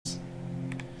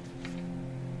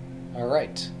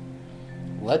Alright.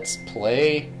 Let's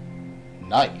play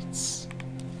knights.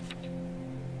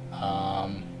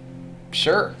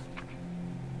 Sure.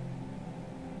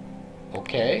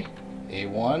 Okay.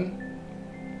 A1.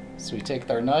 So we take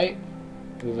our knight,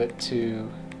 move it to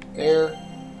there.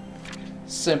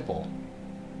 Simple.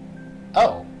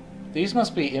 Oh, these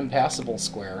must be impassable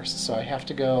squares, so I have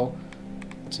to go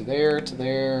to there, to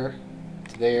there,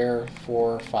 to there,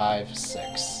 4, 5,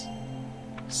 6.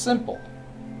 Simple.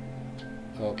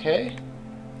 Okay.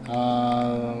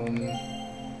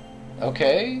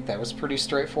 Okay, that was pretty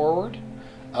straightforward.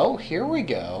 Oh, here we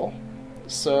go.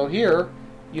 So here,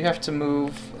 you have to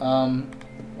move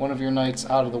one of your knights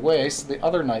out of the way so the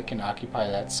other knight can occupy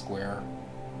that square.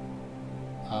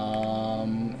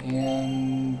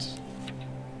 And...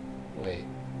 wait.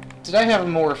 Did I have a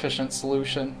more efficient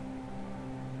solution?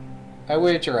 I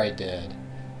wager I did.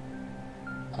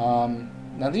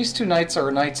 Now these two knights are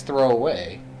a knight's throw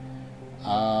away.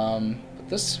 But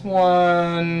this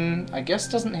one, I guess,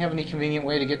 doesn't have any convenient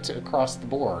way to get to across the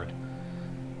board.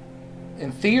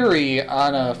 In theory,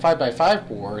 on a 5x5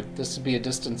 board, this would be a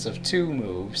distance of 2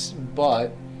 moves,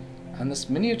 but on this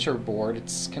miniature board,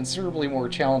 it's considerably more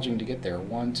challenging to get there.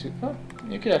 1, 2, oh,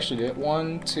 you could actually do it.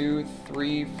 1, 2,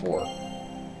 3, 4.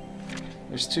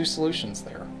 There's 2 solutions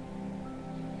there.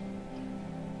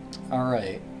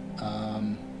 Alright.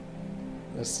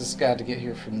 This has got to get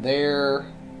here from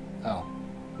there. Oh.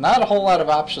 Not a whole lot of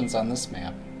options on this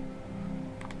map.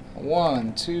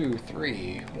 1, 2,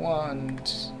 3. 1,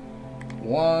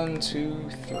 2,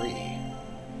 3.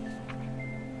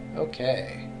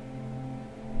 Okay.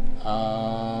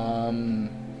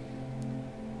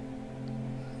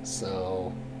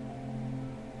 So,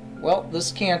 well,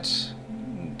 this can't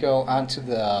go onto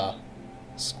the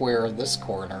square of this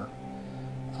corner.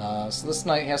 So this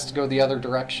knight has to go the other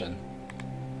direction.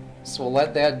 So we'll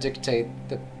let that dictate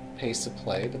the pace of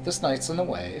play, but this knight's in the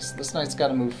way, so this knight's got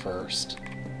to move first.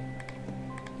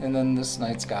 And then this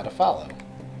knight's got to follow.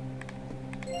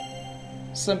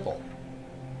 Simple.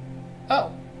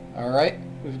 Oh, alright.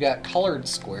 We've got colored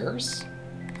squares.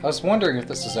 I was wondering if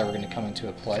this is ever going to come into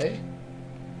a play.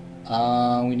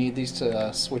 We need these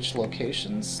to switch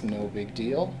locations. No big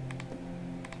deal.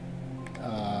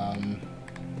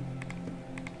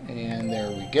 And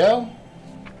there we go.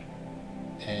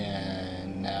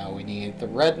 And now we need the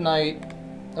red knight.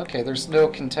 Okay, there's no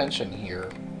contention here.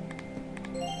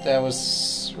 That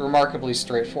was remarkably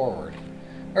straightforward.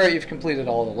 Alright, you've completed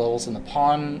all the levels in the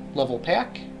pawn level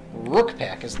pack. Rook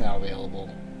pack is now available.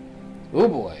 Oh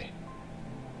boy.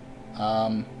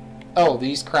 Oh,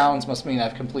 these crowns must mean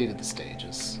I've completed the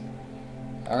stages.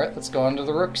 Alright, let's go on to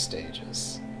the rook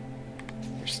stages.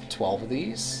 There's 12 of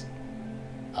these.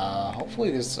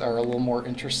 Hopefully these are a little more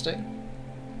interesting.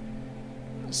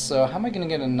 So how am I going to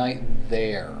get a knight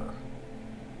there?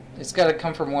 It's got to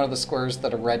come from one of the squares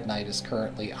that a red knight is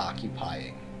currently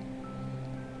occupying.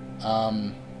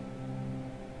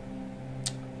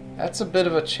 That's a bit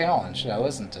of a challenge now,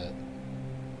 isn't it?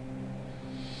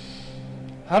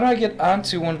 How do I get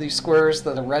onto one of these squares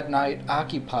that a red knight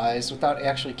occupies without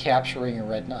actually capturing a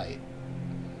red knight?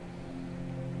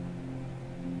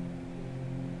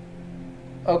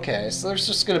 Okay, so there's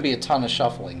just going to be a ton of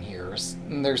shuffling here,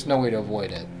 and there's no way to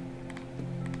avoid it.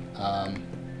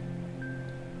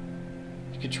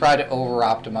 You could try to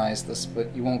over-optimize this,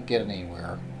 but you won't get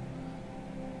anywhere.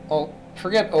 Well,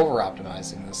 forget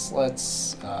over-optimizing this.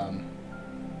 Let's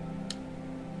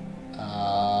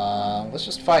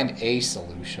just find a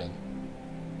solution.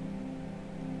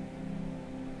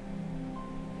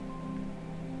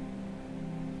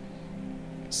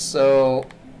 So,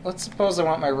 let's suppose I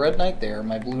want my red knight there,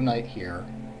 my blue knight here,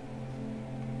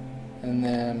 and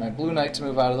then my blue knight to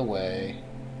move out of the way,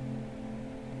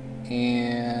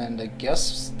 and I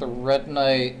guess the red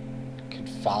knight could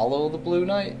follow the blue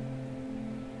knight.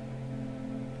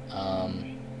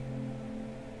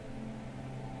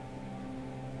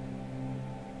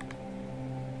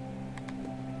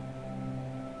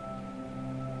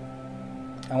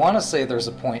 I want to say there's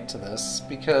a point to this,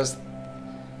 because...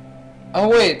 oh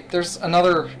wait, there's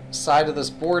another side of this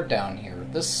board down here.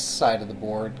 This side of the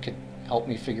board could help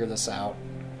me figure this out.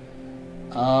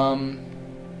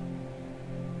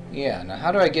 Yeah, now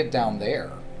how do I get down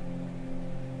there?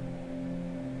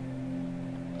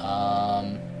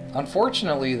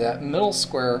 Unfortunately, that middle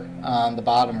square on the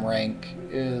bottom rank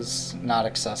is not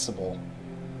accessible.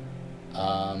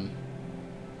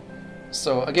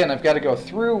 So again, I've got to go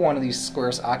through one of these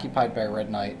squares occupied by a red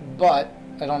knight, but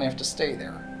I don't have to stay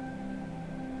there.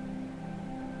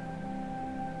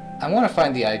 I want to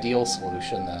find the ideal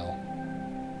solution, though.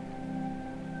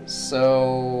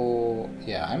 So,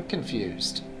 yeah, I'm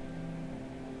confused.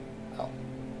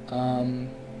 Um,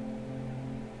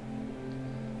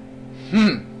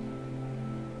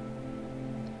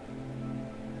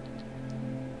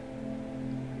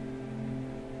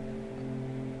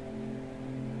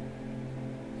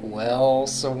 Well,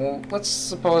 so let's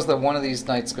suppose that one of these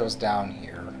knights goes down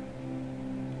here.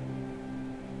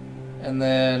 And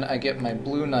then I get my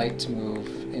blue knight to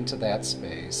move into that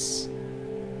space.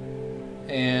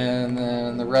 And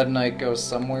then the red knight goes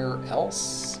somewhere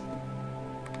else.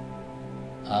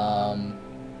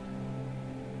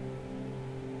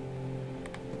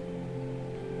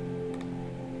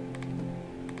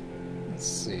 Let's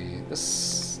see.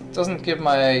 This doesn't give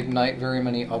my knight very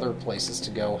many other places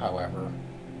to go, however.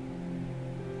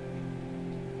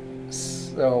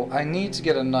 So I need to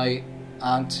get a knight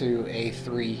onto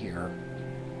A3 here.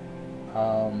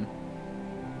 Oh,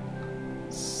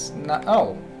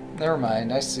 never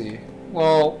mind, I see.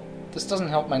 Well, this doesn't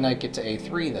help my knight get to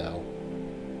A3 though.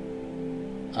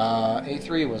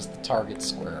 A3 was the target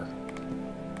square.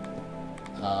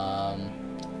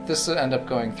 This would end up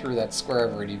going through that square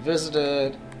I've already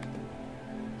visited.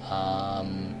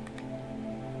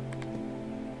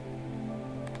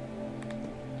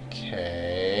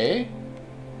 Okay.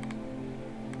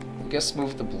 I guess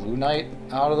move the blue knight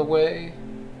out of the way.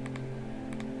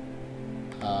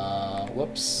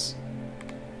 Whoops.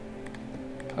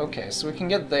 Okay, so we can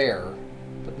get there.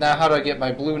 But now how do I get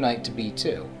my blue knight to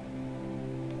B2?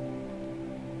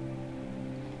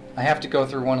 I have to go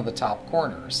through one of the top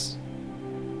corners,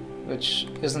 which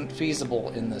isn't feasible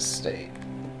in this state.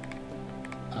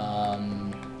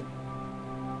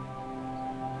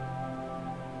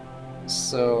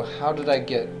 So how did I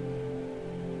get...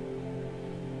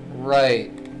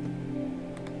 Right.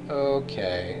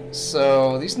 Okay.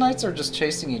 So these knights are just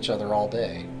chasing each other all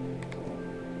day.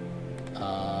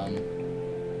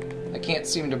 I can't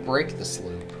seem to break this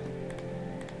loop.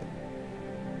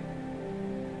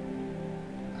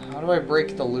 How do I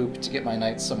break the loop to get my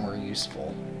knight somewhere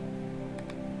useful?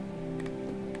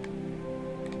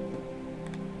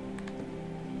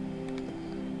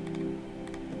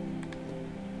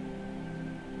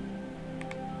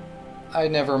 I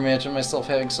never imagined myself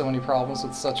having so many problems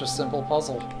with such a simple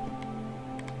puzzle.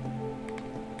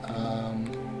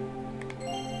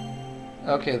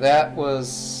 Okay, that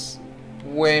was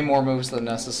way more moves than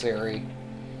necessary.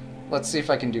 Let's see if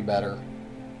I can do better.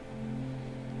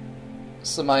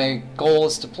 So my goal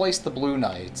is to place the blue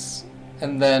knights,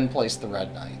 and then place the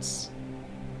red knights.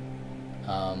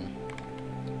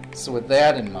 So with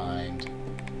that in mind,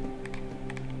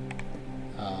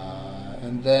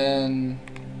 and then...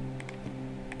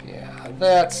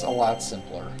 That's a lot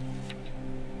simpler.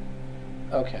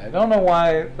 Okay, I don't know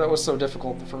why that was so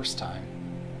difficult the first time.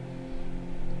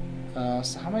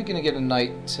 So how am I going to get a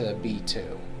knight to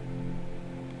B2?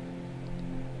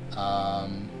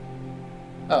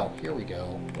 Oh, here we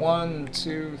go. 1,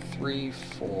 2, 3,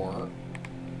 4.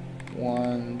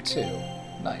 1, 2.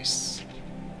 Nice.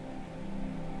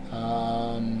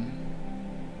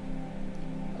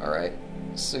 Alright,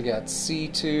 so we got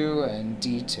C2 and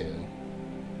D2.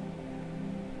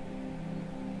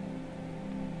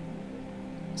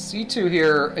 C2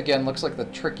 here, again, looks like the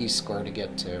tricky square to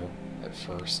get to at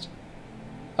first.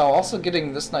 Oh, also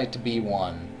getting this knight to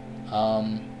B1.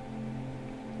 Oh,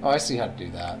 I see how to do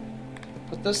that.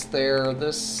 Put this there,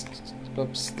 this...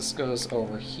 Oops, this goes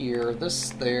over here,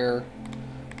 this there,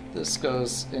 this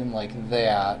goes in like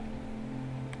that,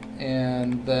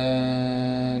 and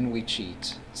then we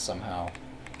cheat somehow.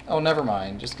 Oh, never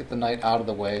mind, just get the knight out of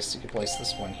the way so you can place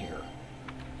this one here.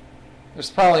 There's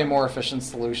probably a more efficient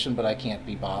solution, but I can't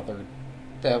be bothered.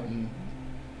 That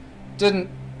didn't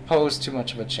pose too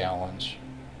much of a challenge.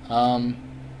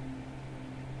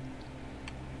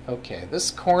 Okay,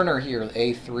 this corner here,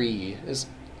 A3, is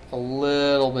a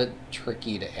little bit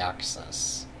tricky to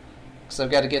access. Because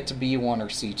I've got to get to B1 or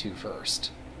C2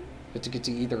 first. But to get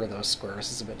to either of those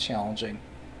squares is a bit challenging.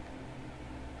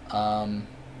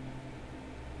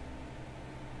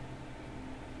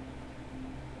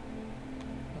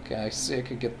 Okay, I see I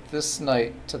could get this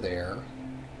knight to there.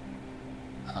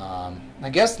 I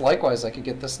guess likewise I could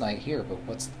get this knight here, but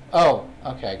what's... Oh,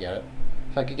 okay, I get it.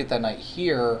 If I could get that knight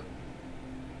here...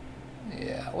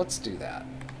 Yeah, let's do that.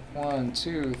 1,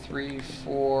 2, 3,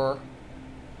 4...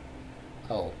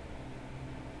 Oh.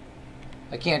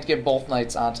 I can't get both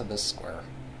knights onto this square.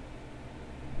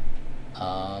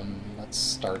 Let's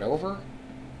start over.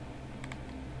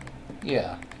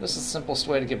 Yeah, this is the simplest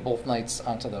way to get both knights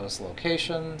onto those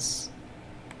locations.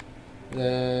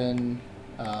 Then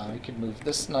we could move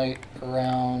this knight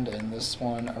around and this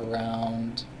one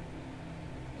around.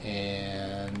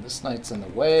 And this knight's in the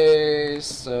way,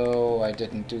 so I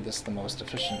didn't do this the most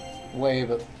efficient way,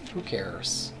 but who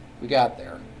cares? We got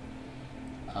there.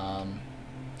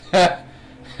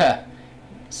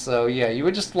 So yeah, you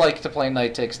would just like to play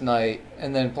knight takes knight,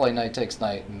 and then play knight takes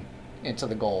knight and into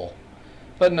the goal.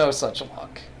 But no such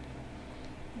luck.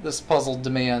 This puzzle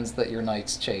demands that your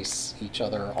knights chase each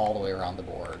other all the way around the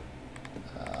board.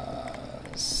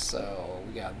 So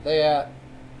we got that.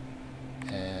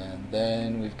 And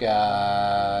then we've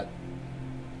got...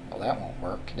 Oh, that won't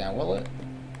work. Now, will it?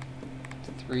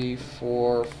 3,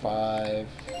 4, 5...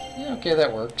 Yeah, okay,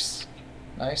 that works.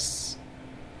 Nice.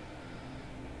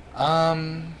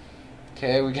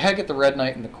 Okay, we gotta get the red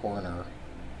knight in the corner.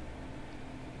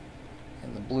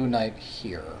 And the blue knight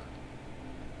here.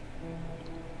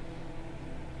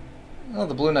 Well,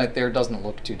 the blue knight there doesn't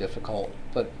look too difficult,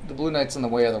 but the blue knight's in the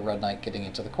way of the red knight getting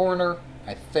into the corner,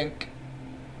 I think.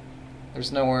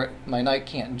 There's nowhere... My knight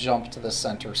can't jump to the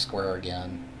center square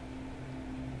again.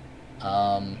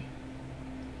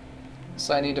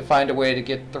 So I need to find a way to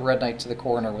get the red knight to the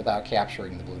corner without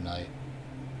capturing the blue knight.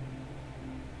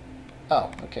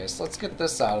 Oh, okay, so let's get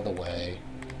this out of the way.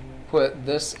 Put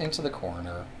this into the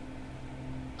corner.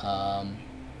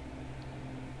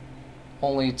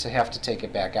 Only to have to take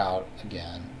it back out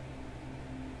again.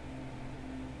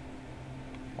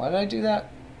 Why did I do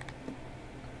that?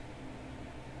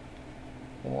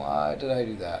 Why did I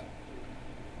do that?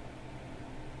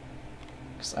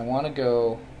 Because I want to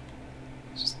go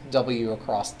just W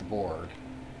across the board.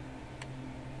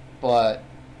 But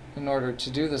in order to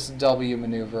do this W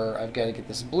maneuver, I've got to get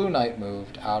this blue knight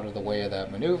moved out of the way of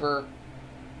that maneuver.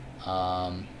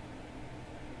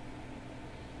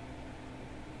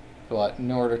 But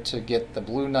in order to get the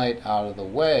blue knight out of the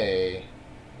way,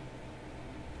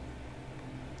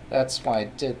 that's why I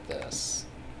did this.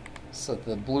 So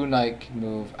the blue knight can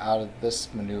move out of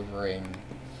this maneuvering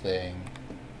thing.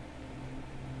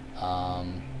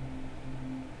 I'm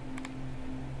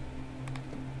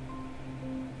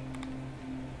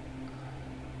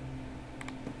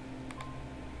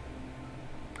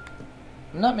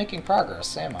not making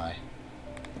progress, am I?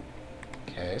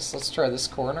 Okay, so let's try this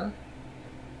corner.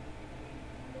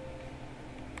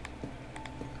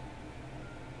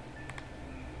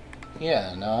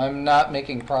 Yeah, no, I'm not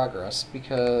making progress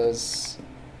because...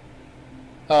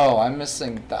 Oh, I'm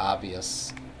missing the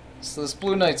obvious. So this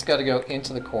blue knight's got to go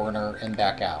into the corner and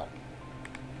back out.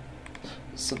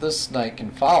 So this knight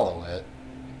can follow it.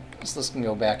 So this can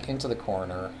go back into the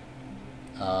corner.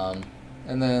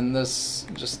 And then this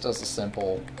just does a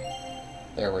simple...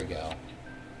 There we go.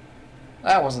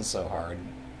 That wasn't so hard.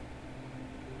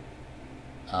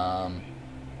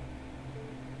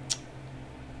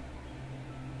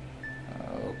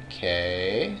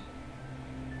 Okay.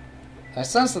 I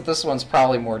sense that this one's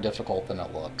probably more difficult than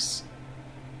it looks.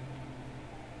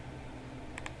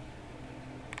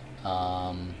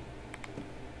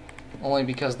 Only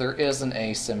because there is an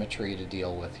asymmetry to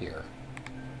deal with here.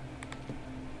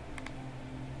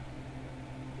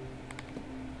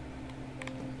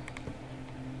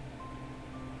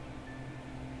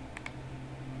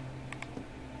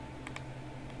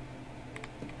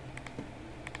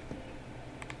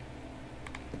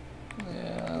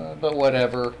 But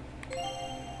whatever.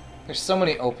 There's so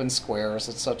many open squares.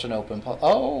 It's such an open...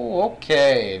 Oh,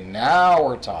 okay. Now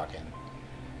we're talking.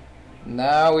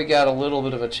 Now we got a little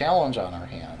bit of a challenge on our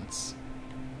hands.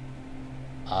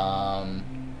 Well,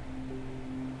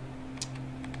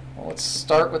 let's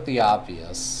start with the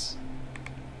obvious.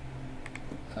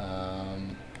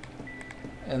 And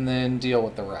then deal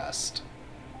with the rest.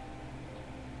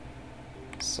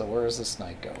 So where is this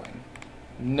knight going?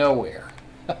 Nowhere.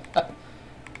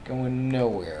 Going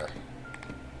nowhere.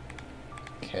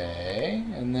 Okay,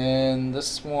 and then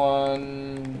this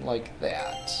one like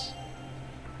that.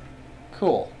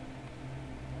 Cool.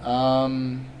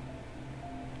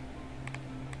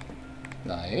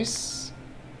 Nice.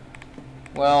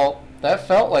 Well, that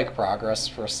felt like progress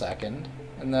for a second,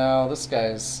 and now this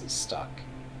guy's stuck.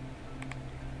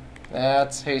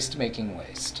 That's haste making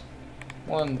waste.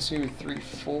 1, 2, 3,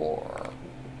 4.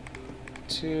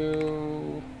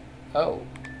 2... Oh.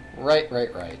 Right.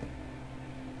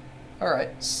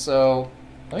 Alright, so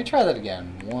let me try that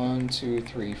again. 1, 2,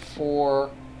 3,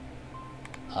 4.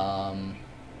 Oh,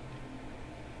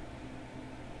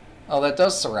 that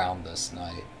does surround this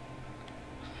knight.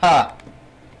 Ha!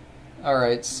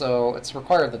 Alright, so it's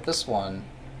required that this one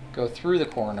go through the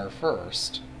corner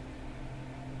first.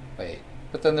 Wait,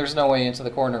 but then there's no way into the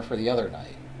corner for the other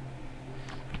knight.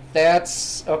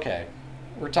 That's... okay.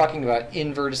 We're talking about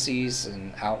in vertices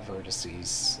and out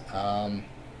vertices,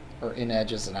 or in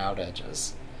edges and out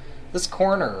edges. This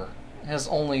corner has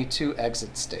only two exit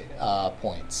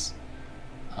points.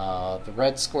 The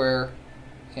red square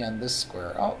and this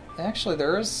square. Oh, actually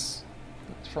there is...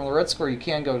 From the red square you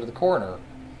can go to the corner,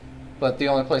 but the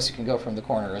only place you can go from the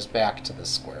corner is back to this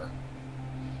square.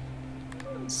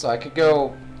 So I could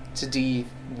go to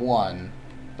D1,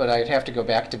 but I'd have to go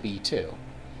back to B2,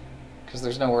 because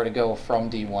there's nowhere to go from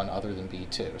D1 other than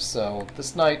B2. So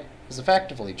this knight is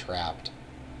effectively trapped.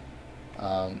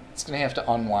 It's going to have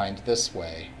to unwind this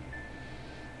way,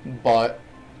 but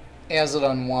as it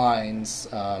unwinds,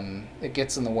 it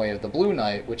gets in the way of the blue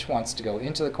knight, which wants to go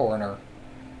into the corner.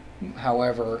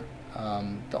 However,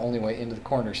 the only way into the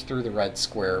corner is through the red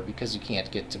square, because you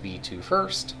can't get to B2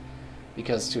 first,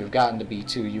 because to have gotten to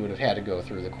B2 you would have had to go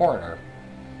through the corner,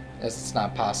 as it's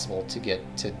not possible to get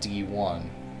to D1.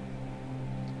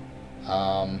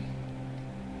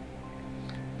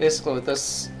 Basically what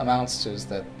this amounts to is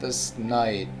that this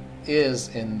knight is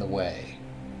in the way.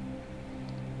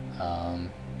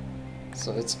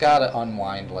 So it's got to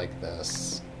unwind like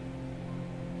this.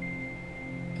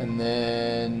 And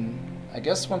then, I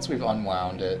guess once we've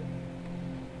unwound it,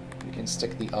 we can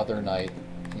stick the other knight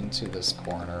into this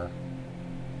corner.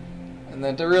 And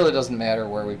then it really doesn't matter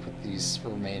where we put these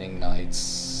remaining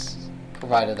knights,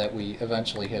 provided that we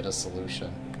eventually hit a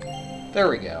solution. There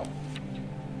we go.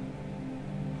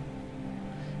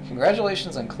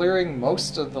 Congratulations on clearing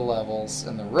most of the levels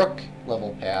in the Rook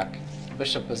level pack.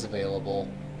 Bishop is available.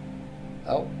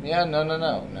 Oh, yeah, no.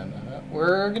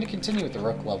 We're going to continue with the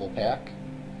Rook level pack.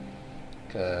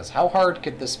 Because how hard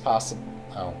could this possibly...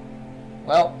 Oh.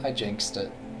 Well, I jinxed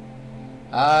it.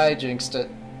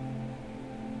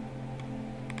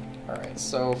 Alright,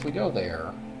 so if we go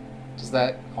there, does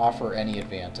that offer any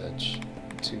advantage?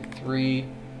 2, 3...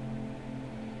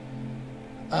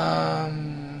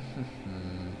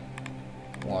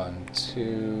 1,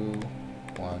 2,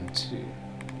 1, 2.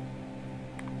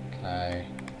 Can I...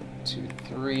 2,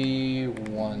 3,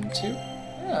 1, 2?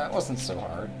 Yeah, it wasn't so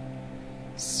hard.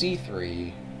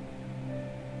 C3.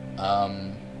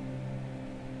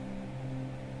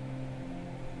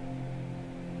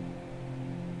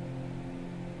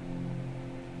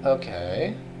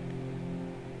 Okay.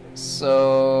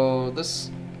 So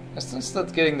this, since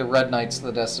that getting the red knights to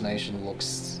the destination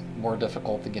looks more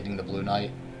difficult than getting the blue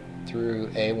knight through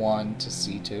A1 to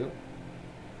C2,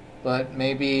 but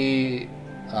maybe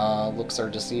looks are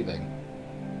deceiving.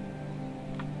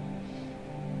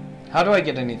 How do I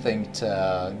get anything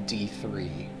to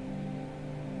D3?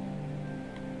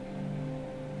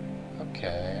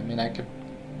 Okay, I mean I could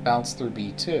bounce through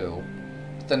B2,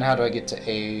 but then how do I get to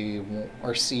A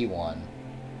or C1?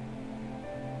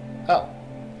 Oh,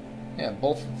 yeah,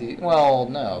 both of the... Well,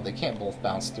 no, they can't both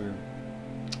bounce through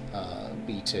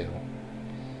B2.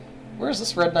 Where's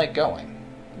this red knight going?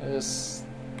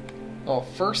 Well,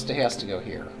 first it has to go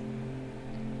here.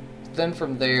 Then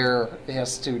from there, it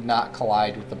has to not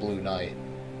collide with the blue knight.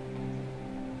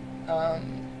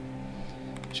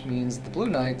 Which means the blue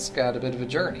knight's got a bit of a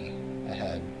journey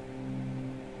ahead.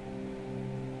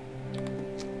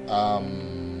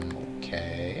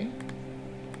 Okay.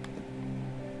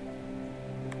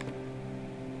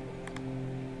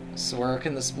 So where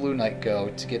can this blue knight go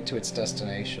to get to its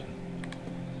destination?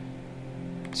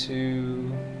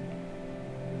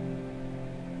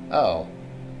 Oh,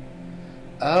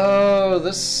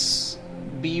 this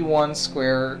B1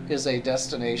 square is a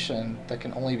destination that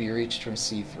can only be reached from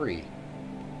C3.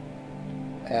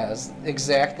 As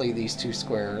exactly these two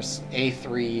squares,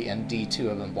 A3 and D2,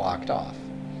 have been blocked off.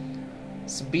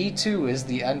 So B2 is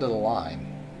the end of the line.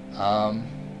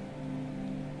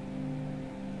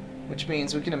 Which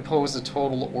means we can impose a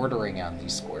total ordering on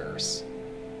these squares.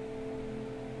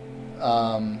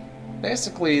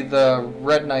 Basically, the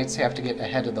red knights have to get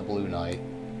ahead of the blue knight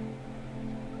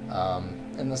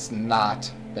in this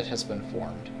knot that has been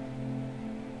formed.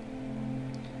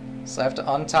 So I have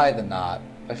to untie the knot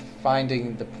by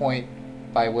finding the point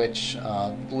by which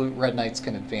red knights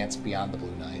can advance beyond the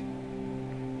blue knight.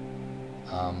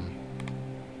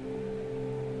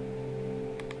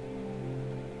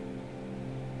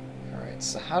 Alright,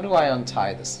 so how do I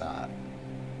untie this knot?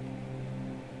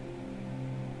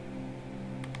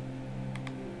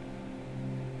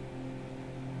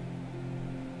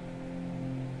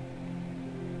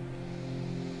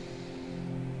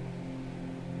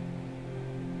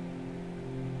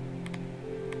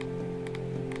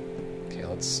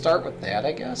 Let's start with that,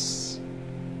 I guess.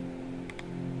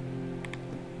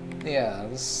 Yeah,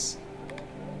 this...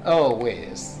 Oh, wait,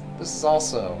 this is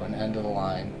also an end of the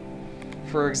line.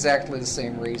 For exactly the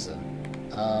same reason.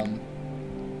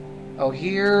 Oh,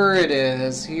 here it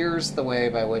is. Here's the way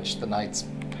by which the knights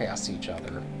pass each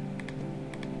other.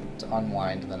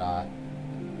 unwind the knot.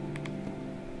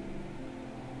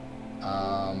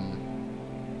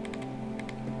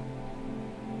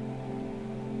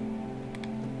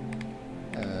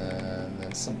 And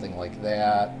then something like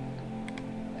that.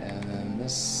 And then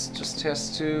this just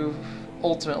has to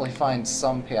ultimately find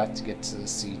some path to get to the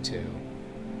C2.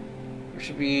 There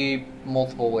should be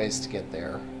multiple ways to get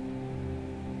there.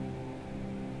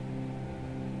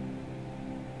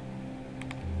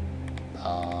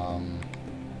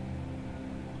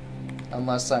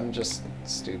 Unless I'm just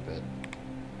stupid.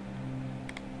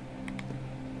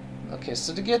 Okay,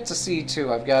 so to get to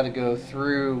C2, I've got to go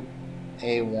through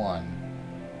A1.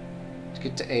 To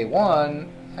get to A1,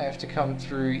 I have to come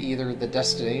through either the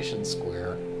destination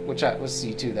square, which was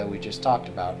C2 that we just talked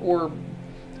about, or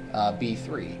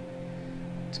B3.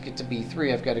 To get to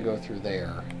B3, I've got to go through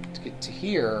there. To get to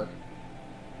here,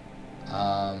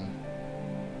 yeah,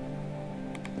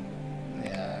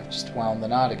 I've just wound the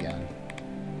knot again.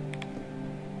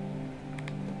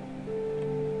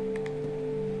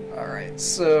 Alright,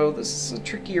 so this is a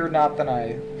trickier knot than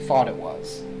I thought it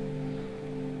was.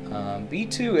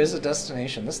 B2 is a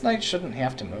destination. This knight shouldn't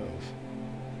have to move.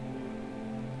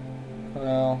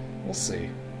 Well, we'll see.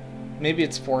 Maybe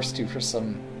it's forced to for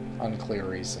some unclear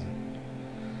reason.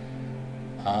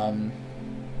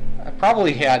 I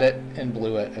probably had it and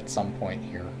blew it at some point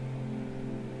here.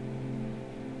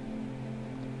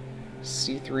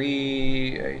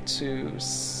 C3,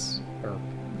 A2, or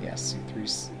yeah,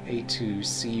 C3, A2,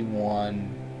 C1.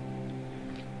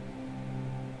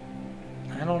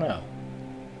 I don't know.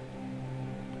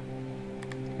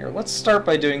 Here, let's start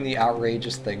by doing the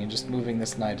outrageous thing and just moving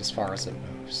this knight as far as it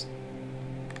moves.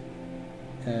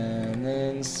 And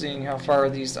then seeing how far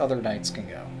these other knights can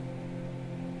go.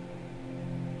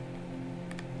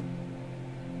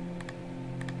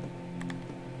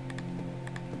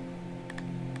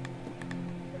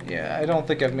 Yeah, I don't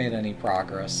think I've made any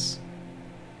progress.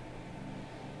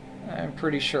 I'm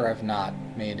pretty sure I've not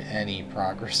made any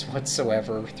progress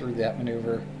whatsoever through that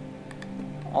maneuver.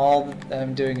 All that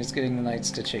I'm doing is getting the knights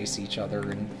to chase each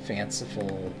other in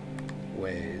fanciful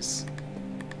ways.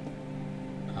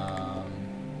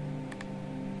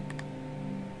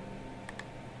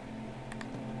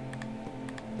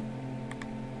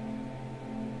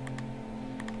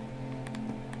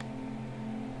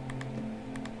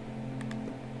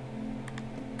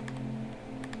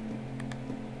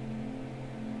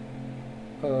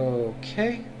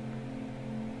 Okay.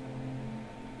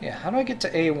 Yeah, how do I get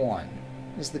to A1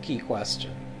 is the key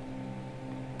question.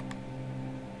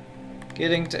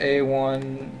 Getting to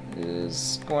A1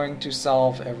 is going to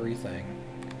solve everything,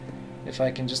 if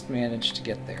I can just manage to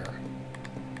get there.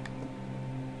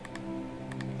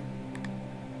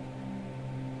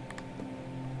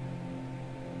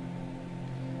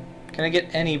 Can I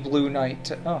get any blue knight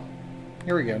to... Oh,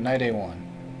 here we go, knight A1.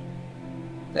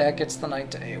 That gets the knight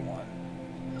to A1.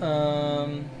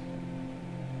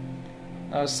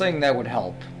 I was saying that would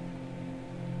help.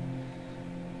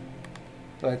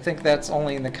 But I think that's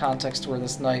only in the context where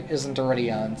this knight isn't already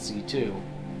on C2.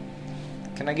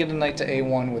 Can I get a knight to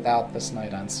A1 without this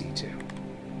knight on C2?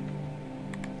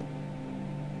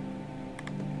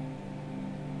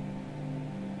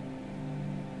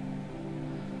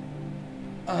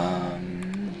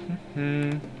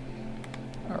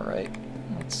 Alright,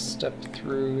 let's step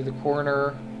through the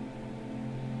corner.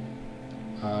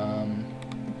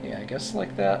 Yeah, I guess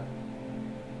like that.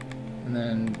 And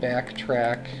then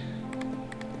backtrack.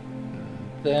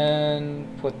 Then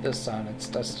put this on its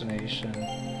destination.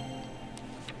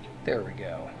 There we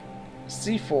go.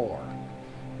 C4.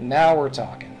 Now we're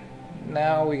talking.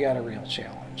 Now we got a real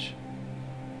challenge.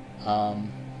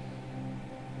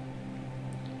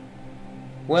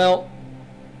 Well,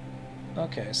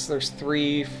 okay, so there's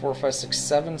 3, 4, 5, 6,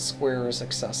 7 squares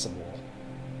accessible.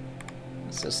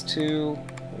 This is 2,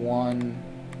 1,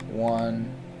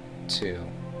 1, 2.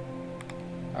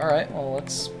 Alright, well,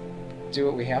 let's do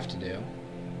what we have to do.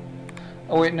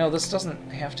 Oh wait, no, this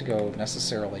doesn't have to go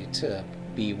necessarily to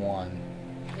B1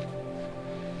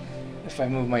 if I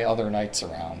move my other knights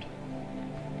around.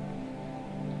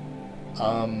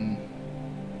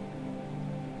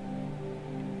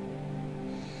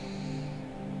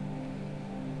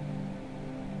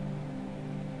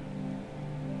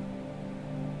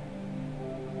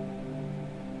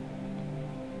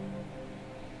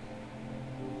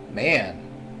 Man.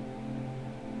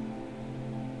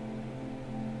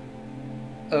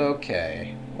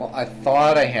 Okay. Well, I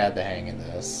thought I had the hang of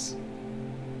this.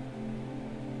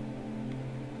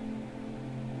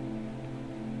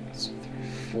 So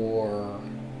 3, 4.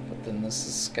 But then this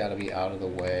has got to be out of the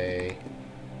way.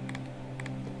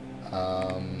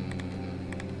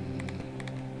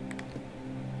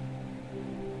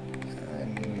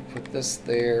 this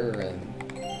there, and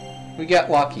we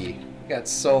got lucky. We got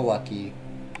so lucky.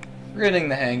 We're getting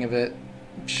the hang of it,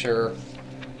 I'm sure.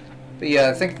 But yeah,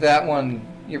 I think that one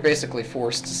you're basically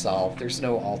forced to solve. There's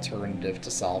no alternative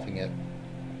to solving it.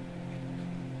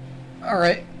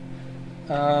 Alright.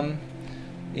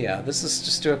 Yeah, this is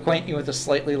just to acquaint you with a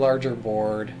slightly larger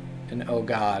board, and oh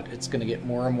god, it's going to get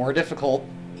more and more difficult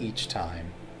each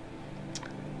time.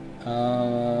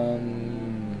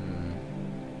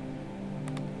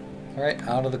 Alright,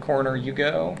 out of the corner you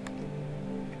go.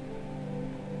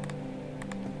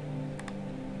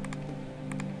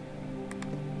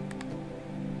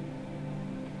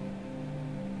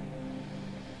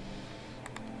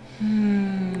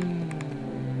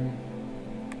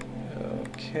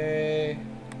 Okay.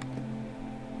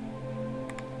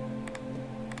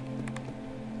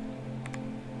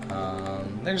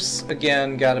 There's,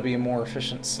 again, got to be a more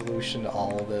efficient solution to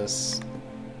all of this.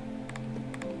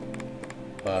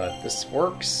 But this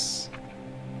works.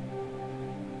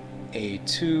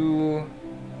 A2.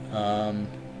 I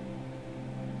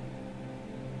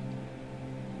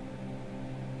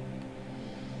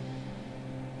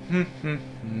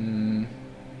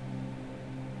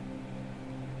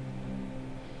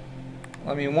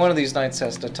mean, one of these knights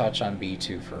has to touch on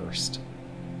B2 first.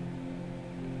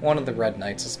 One of the red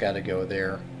knights has got to go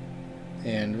there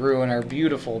and ruin our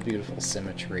beautiful, beautiful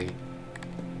symmetry.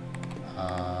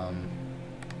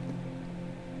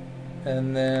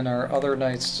 And then our other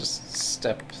knights just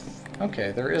step...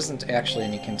 Okay, there isn't actually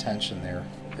any contention there.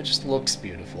 It just looks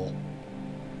beautiful.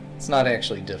 It's not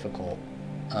actually difficult.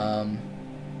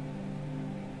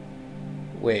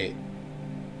 Wait.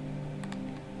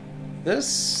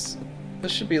 This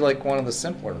should be like one of the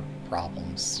simpler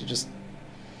problems. You just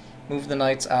move the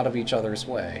knights out of each other's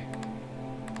way.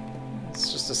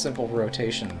 It's just a simple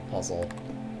rotation puzzle.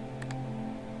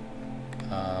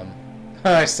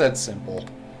 I said simple.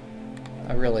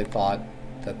 I really thought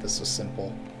that this was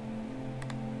simple.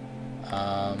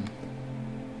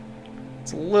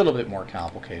 It's a little bit more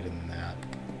complicated than that.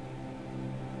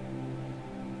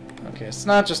 Okay, it's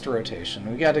not just a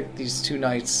rotation. We got these two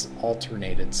knights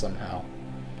alternated somehow.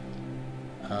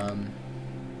 How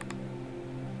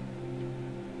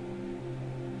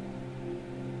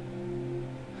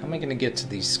am I going to get to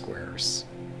these squares?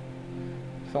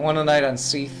 If I want a knight on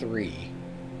C3,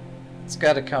 it's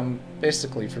got to come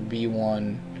basically for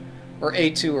B1, or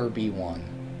A2 or B1.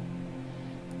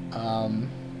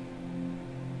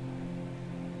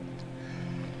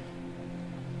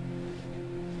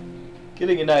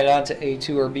 Getting a knight onto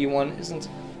A2 or B1 isn't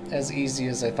as easy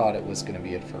as I thought it was going to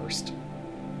be at first.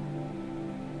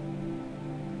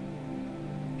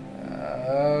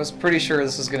 I was pretty sure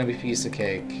this was going to be a piece of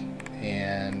cake,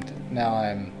 and now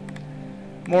I'm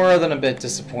more than a bit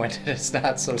disappointed it's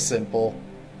not so simple.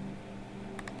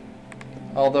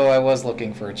 Although I was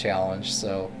looking for a challenge,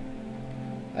 so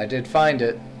I did find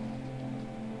it.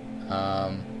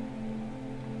 I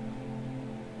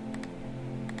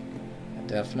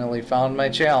definitely found my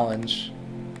challenge.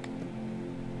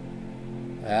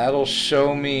 That'll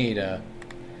show me to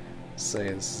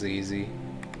say this is easy.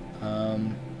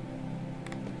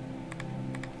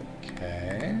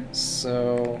 Okay,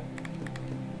 so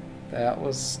that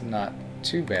was not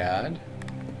too bad.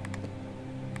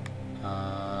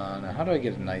 Now how do I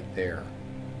get a knight there?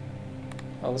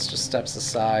 Well, this just steps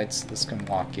aside so this can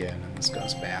walk in and this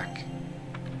goes back.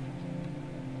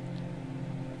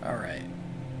 Alright.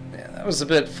 Yeah, that was a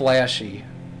bit flashy.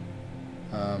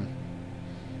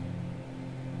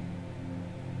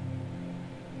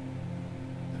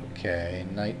 Okay,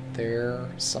 knight there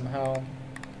somehow.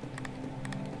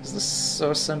 Is this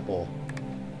so simple?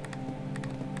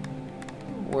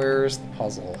 Where's the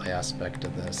puzzle aspect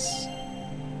of this?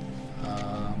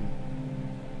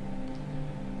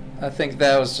 I think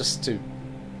that was just to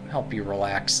help you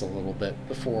relax a little bit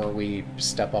before we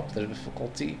step up the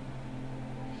difficulty.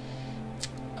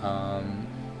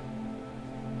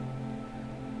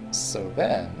 So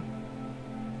then,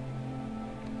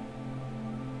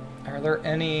 are there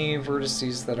any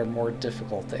vertices that are more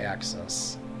difficult to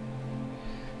access?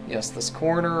 Yes, this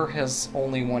corner has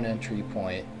only one entry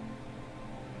point.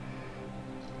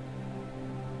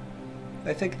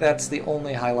 I think that's the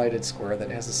only highlighted square that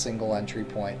has a single entry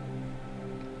point.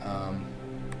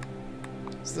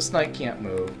 So this knight can't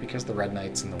move because the red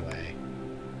knight's in the way.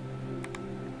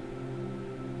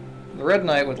 The red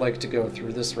knight would like to go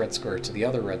through this red square to the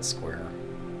other red square.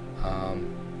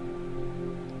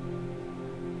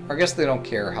 I guess they don't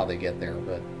care how they get there,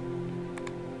 but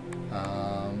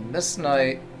this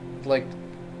knight would like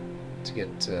to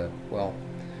get to, well,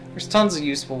 there's tons of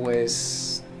useful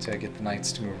ways to get the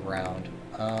knights to move around.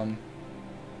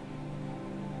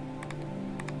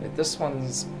 This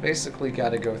one's basically got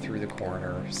to go through the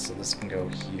corner, so this can go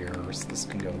here, so this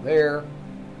can go there.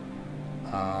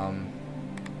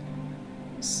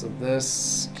 So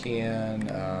this can,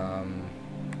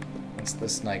 once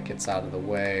this knight gets out of the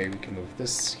way, we can move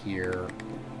this here,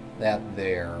 that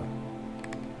there,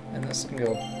 and this can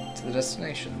go to the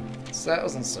destination. So that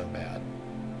wasn't so bad.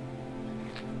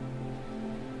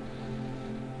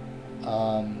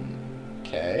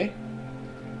 Okay.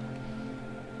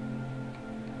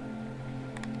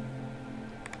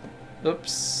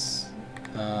 Oops.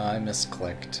 I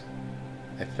misclicked,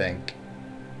 I think.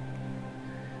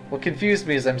 What confused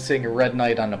me is I'm seeing a red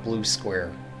knight on a blue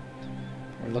square.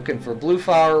 We're looking for blue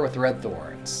flower with red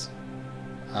thorns.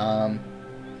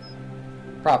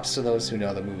 Props to those who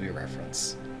know the movie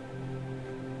reference.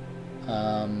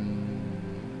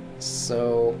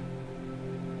 So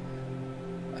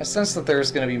I sense that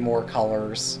there's going to be more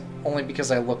colors, only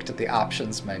because I looked at the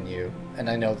options menu, and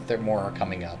I know that there more are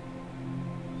coming up.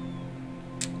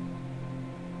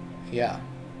 Yeah.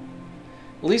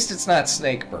 At least it's not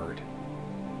Snakebird.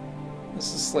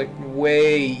 This is like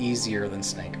way easier than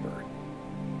Snakebird.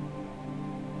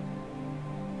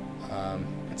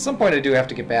 At some point I do have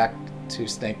to get back to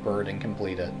Snakebird and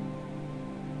complete it.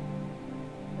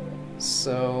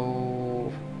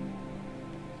 So...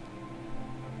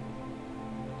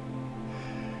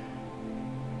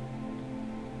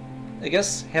 I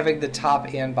guess having the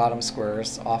top and bottom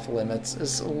squares off limits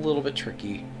is a little bit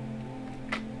tricky.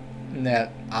 And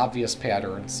that obvious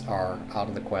patterns are out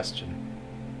of the question.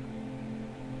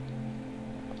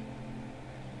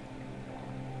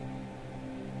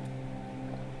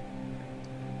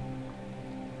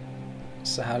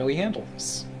 So how do we handle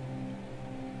this?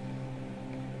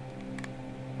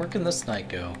 Where can this knight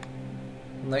go?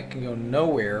 The knight can go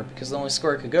nowhere because the only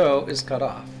square it could go is cut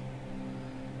off.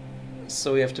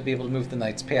 So we have to be able to move the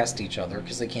knights past each other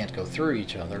because they can't go through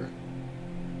each other.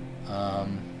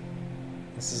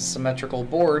 This is a symmetrical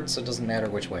board, so it doesn't matter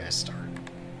which way I start.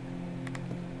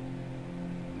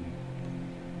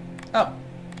 Oh.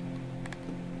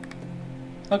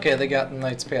 Okay, they got the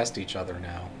knights past each other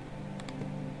now.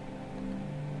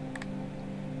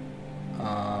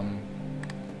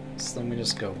 So then we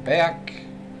just go back,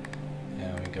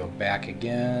 and we go back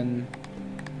again,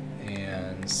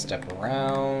 and step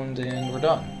around, and we're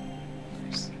done.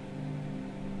 Nice.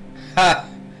 Ha!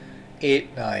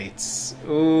 8 knights.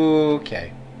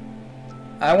 Okay.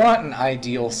 I want an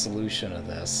ideal solution of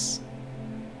this,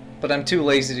 but I'm too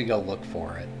lazy to go look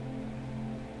for it.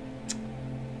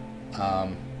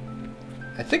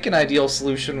 I think an ideal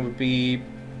solution would be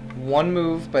 1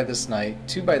 move by this knight,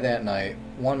 2 by that knight,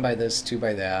 1 by this, 2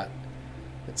 by that,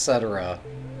 etc.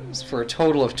 for a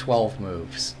total of 12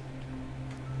 moves.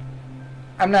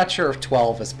 I'm not sure if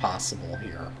 12 is possible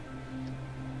here,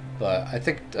 but I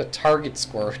think a target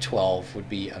score of 12 would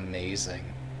be amazing.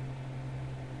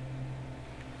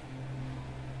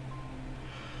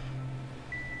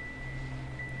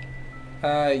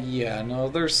 Yeah, no,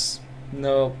 there's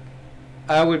no...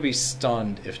 I would be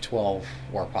stunned if 12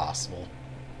 were possible.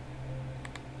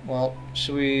 Well,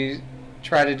 should we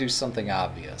try to do something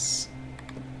obvious?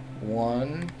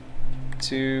 1,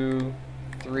 2,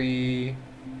 3,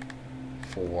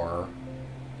 4.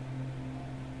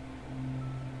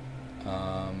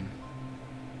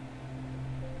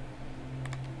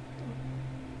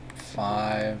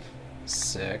 5,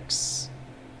 6,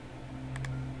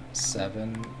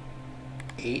 7,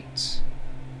 8,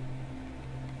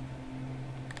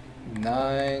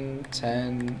 9,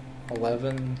 10,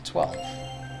 11, 12.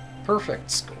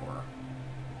 Perfect score.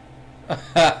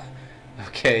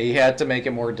 Okay, you had to make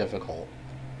it more difficult.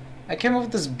 I came up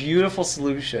with this beautiful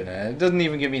solution, and it doesn't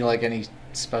even give me like any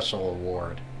special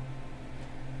award.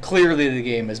 Clearly the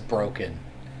game is broken.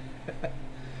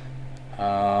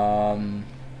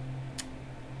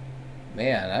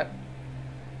 Man,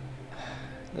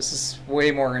 this is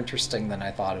way more interesting than I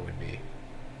thought it would be.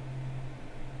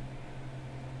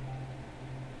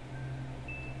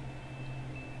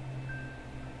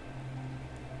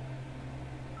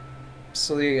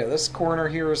 So yeah, this corner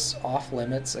here is off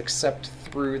limits except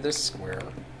through this square.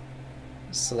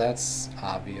 So that's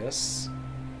obvious.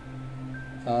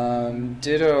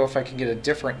 Ditto if I can get a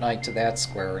different knight to that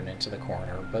square and into the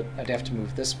corner, but I'd have to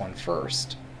move this one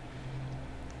first.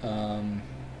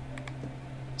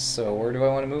 So where do I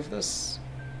want to move this?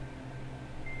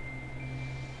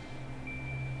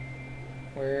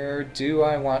 Where do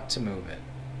I want to move it?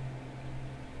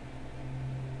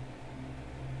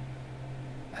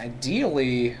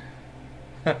 Ideally,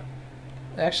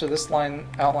 actually this line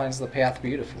outlines the path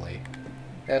beautifully.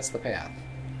 That's the path.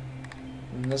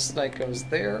 And this knight goes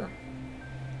there,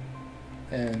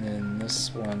 And then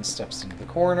this one steps into the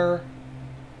corner,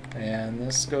 and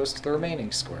this goes to the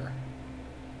remaining square.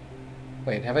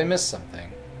 Wait, have I missed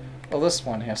something? Well, this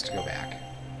one has to go back.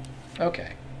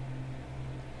 Okay.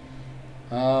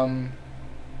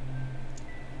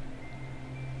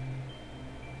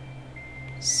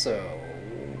 So,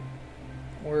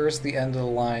 where's the end of the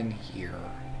line here?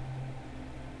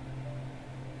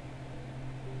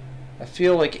 I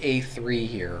feel like A3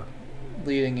 here,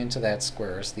 leading into that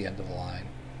square, is the end of the line.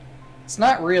 It's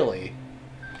not really.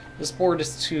 This board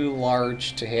is too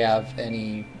large to have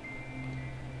any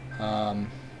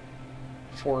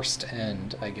forced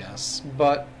end, I guess.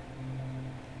 But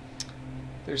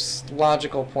there's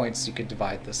logical points you could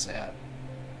divide this at.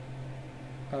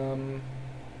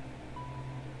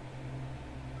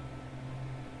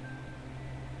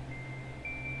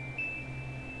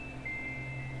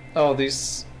 Oh,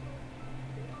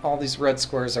 all these red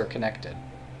squares are connected.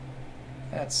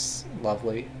 That's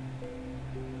lovely.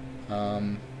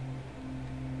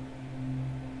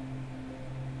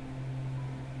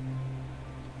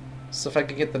 So if I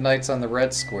could get the knights on the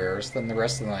red squares, then the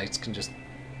rest of the knights can just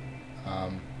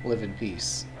live in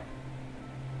peace.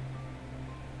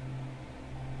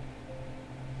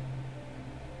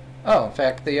 Oh, in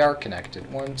fact, they are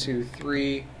connected. 1, 2,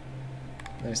 3.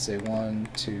 Then we say 1,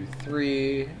 2,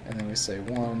 3, and then we say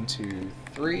 1, 2,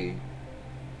 3.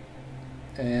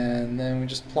 And then we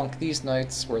just plunk these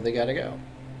knights where they gotta go.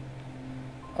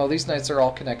 Oh, these knights are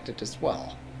all connected as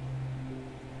well.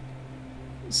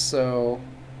 So,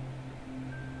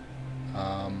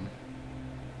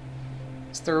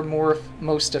 is there a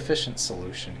most efficient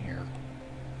solution here?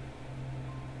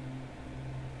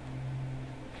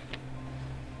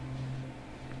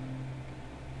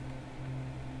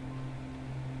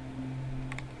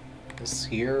 This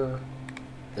here,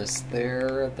 this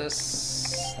there,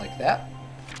 this like that.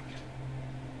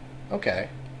 Okay.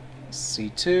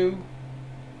 C2.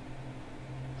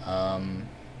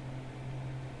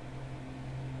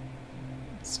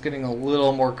 It's getting a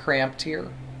little more cramped here.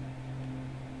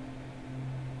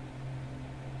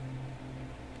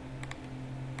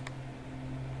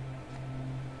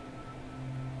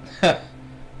 A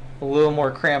little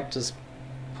more cramped is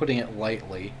putting it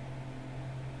lightly.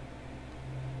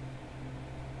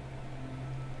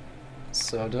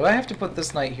 So, do I have to put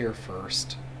this knight here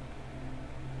first?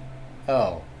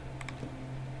 Oh.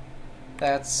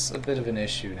 That's a bit of an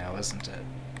issue now, isn't it?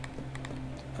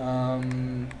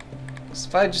 So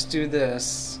if I just do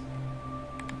this,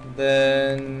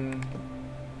 then...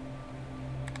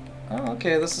 Oh,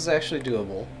 okay, this is actually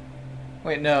doable.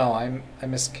 Wait, no, I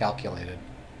miscalculated.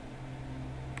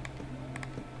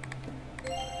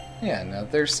 Yeah, no,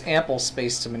 there's ample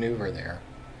space to maneuver there.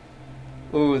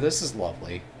 Ooh, this is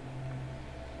lovely.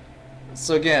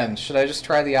 So again, should I just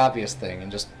try the obvious thing and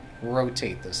just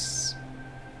rotate this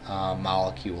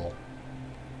molecule?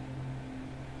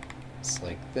 It's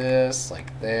like this,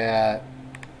 like that,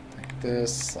 like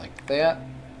this, like that.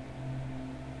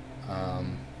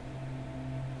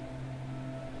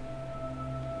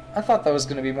 I thought that was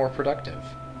going to be more productive,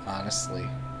 honestly.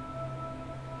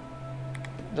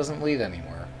 It doesn't lead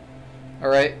anywhere.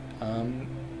 Alright,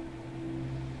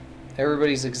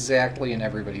 everybody's exactly in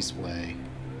everybody's way.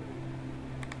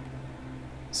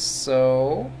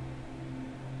 So,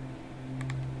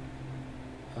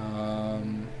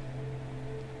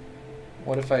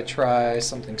 what if I try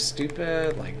something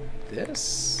stupid like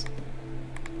this?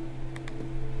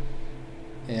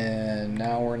 And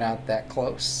now we're not that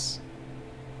close.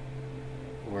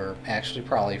 We're actually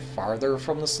probably farther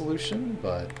from the solution,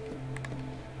 but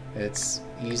it's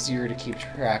easier to keep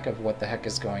track of what the heck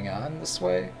is going on this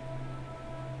way.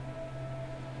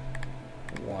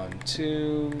 1,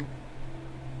 2...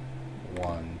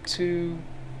 1, 2,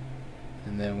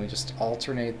 and then we just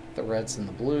alternate the reds and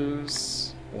the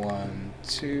blues. 1,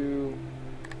 2,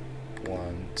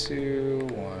 1, 2,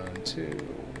 1, 2.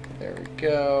 There we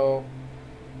go.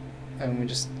 And we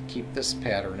just keep this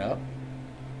pattern up.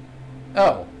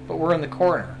 Oh, but we're in the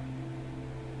corner.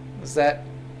 Does that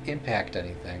impact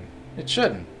anything? It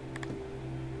shouldn't.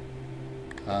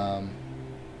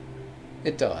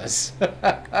 It does.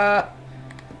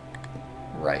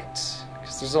 Right.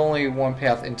 Because there's only one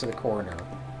path into the corner.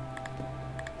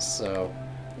 So,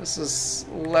 this is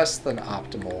less than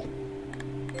optimal.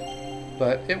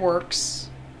 But it works.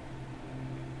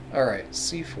 Alright,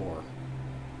 C4.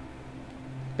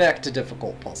 Back to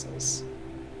difficult puzzles.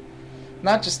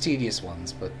 Not just tedious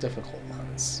ones, but difficult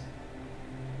ones.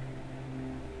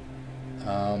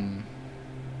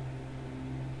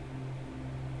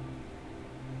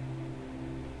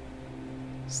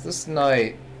 So this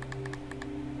knight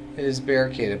is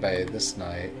barricaded by this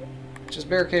knight. which is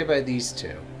barricaded by these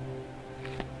two,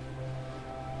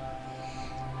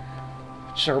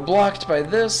 which are blocked by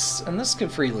this, and this can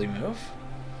freely move.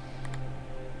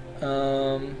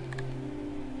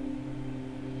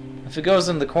 If it goes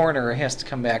in the corner, it has to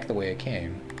come back the way it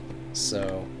came.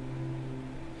 So,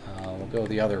 we'll go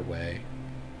the other way.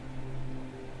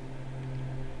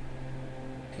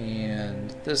 And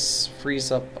this frees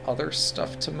up other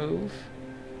stuff to move.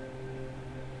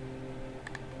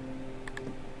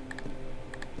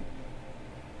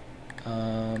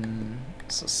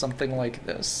 So something like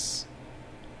this.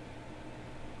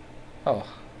 Oh.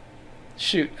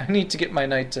 Shoot, I need to get my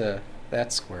knight to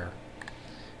that square.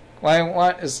 What I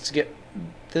want is to get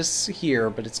this here,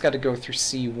 but it's got to go through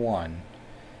C1.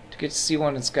 To get to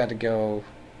C1, it's got to go...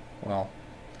 well,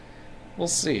 we'll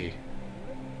see.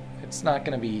 It's not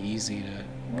going to be easy to...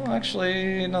 well,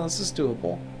 actually, no, this is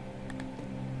doable.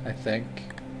 I think.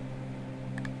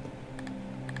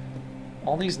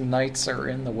 All these knights are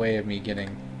in the way of me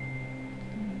getting...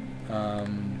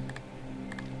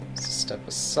 step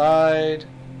aside.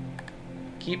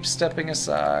 Keep stepping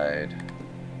aside.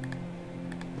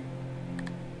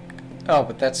 Oh,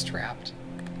 but that's trapped.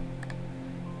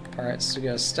 Alright, so we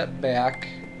gotta step back.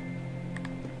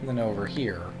 And then over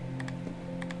here.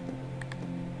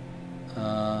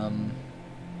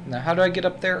 Now how do I get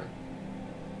up there?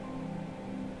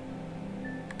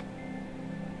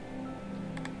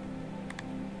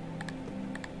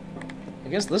 I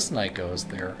guess this knight goes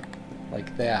there.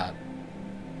 Like that.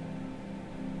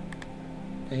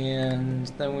 And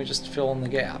then we just fill in the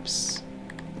gaps.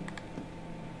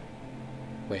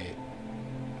 Wait.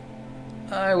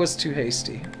 I was too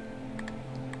hasty.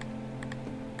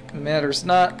 Matters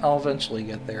not, I'll eventually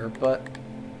get there, but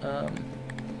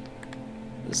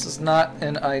this is not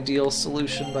an ideal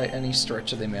solution by any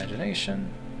stretch of the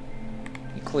imagination.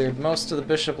 He cleared most of the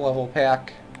bishop level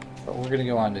pack, but we're going to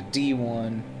go on to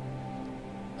D1.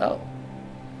 Oh.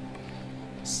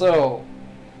 So,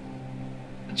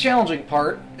 the challenging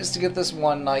part is to get this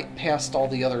one knight past all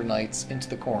the other knights into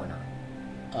the corner.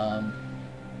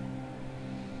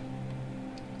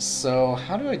 So,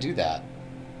 how do I do that?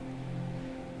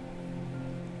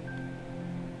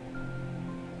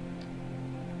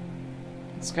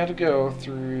 It's got to go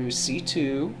through C2.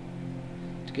 To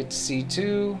get to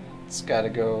C2, it's got to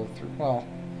go through, well,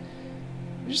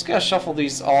 we just got to shuffle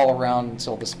these all around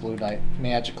until this blue knight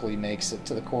magically makes it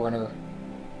to the corner.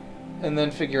 And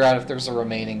then figure out if there's a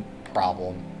remaining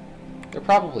problem. There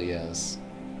probably is.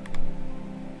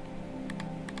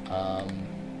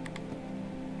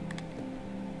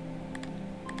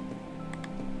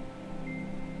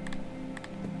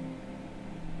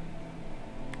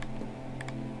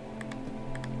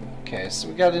 Okay, so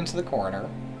we got into the corner.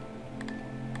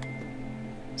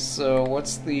 So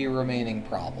what's the remaining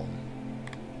problem?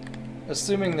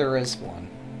 Assuming there is one.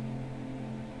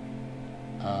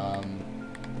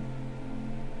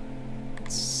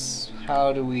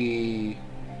 How do we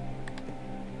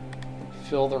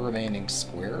fill the remaining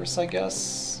squares, I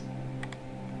guess?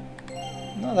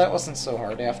 No, that wasn't so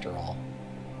hard after all.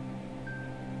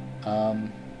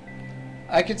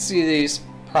 I could see these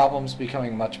problems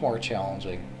becoming much more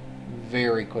challenging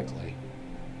very quickly.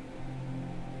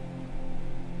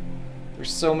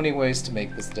 There's so many ways to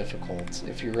make this difficult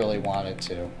if you really wanted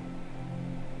to.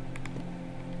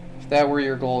 If that were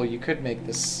your goal, you could make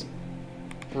this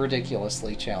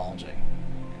ridiculously challenging.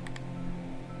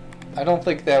 I don't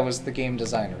think that was the game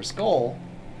designer's goal,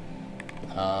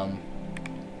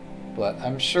 but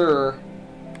I'm sure,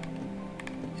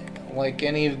 like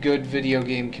any good video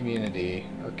game community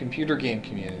or computer game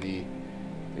community,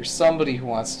 there's somebody who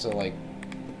wants to like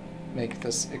make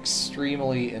this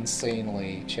extremely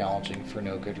insanely challenging for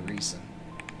no good reason.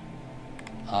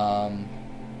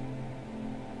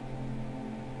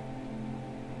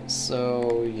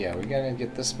 So yeah, we gotta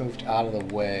get this moved out of the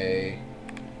way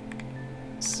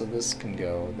so this can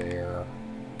go there.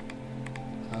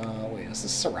 Wait, is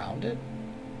this surrounded?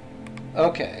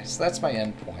 Okay, so that's my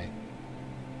end point.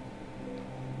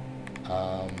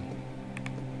 So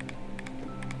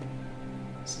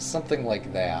something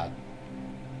like that.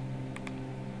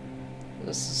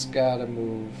 This has got to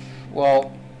move...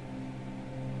 well,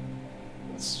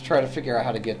 let's try to figure out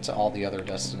how to get to all the other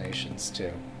destinations,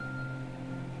 too.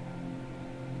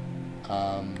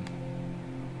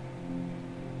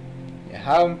 Yeah,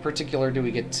 how in particular do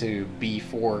we get to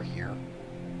B4 here?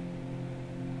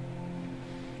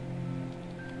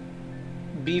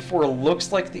 B4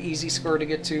 looks like the easy square to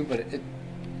get to, but it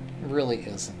really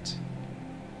isn't.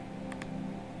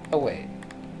 Oh, wait.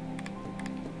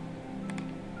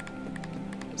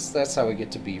 So that's how we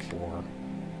get to B4.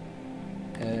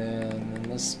 And then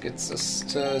this gets us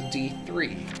to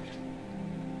D3.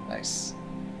 Nice.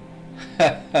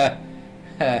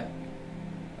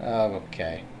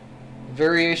 Okay.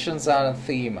 Variations on a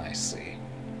theme, I see.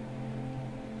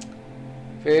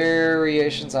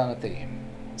 Variations on a theme.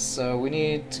 So we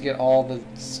need to get all the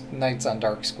knights on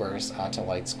dark squares onto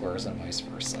light squares and vice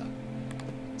versa.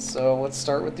 So let's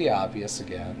start with the obvious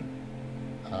again.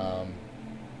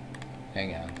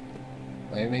 Hang on.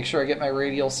 Let me make sure I get my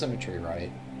radial symmetry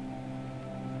right.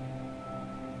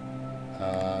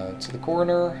 To the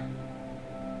corner,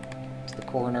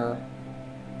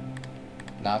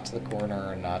 not to the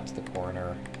corner, not to the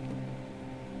corner,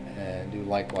 and do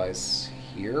likewise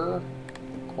here,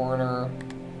 corner,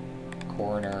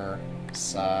 corner,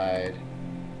 side,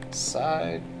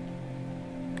 side.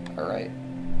 Alright.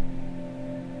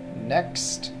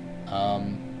 Next,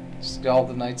 just get all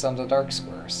the knights onto dark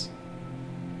squares.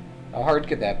 How hard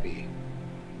could that be?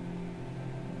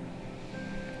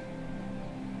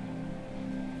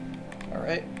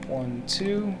 Alright, 1,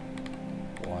 2,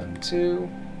 1, 2.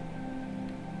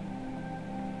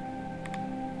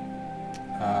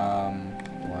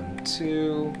 1,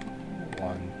 2,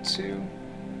 1, 2.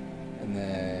 And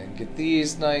then get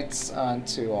these knights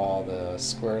onto all the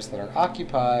squares that are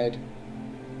occupied.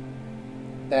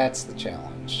 That's the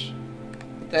challenge.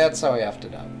 That's how we have to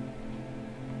do it.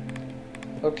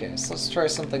 Okay, so let's try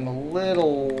something a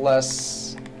little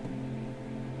less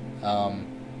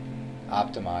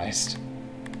optimized.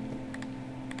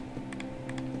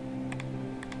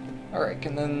 Alright,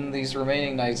 can then these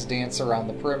remaining knights dance around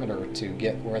the perimeter to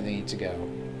get where they need to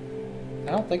go?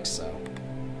 I don't think so.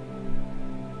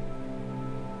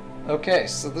 Okay,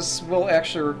 so this will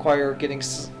actually require getting,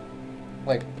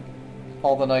 like,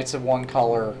 all the knights of one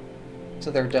color to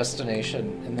their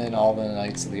destination, and then all the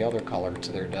knights of the other color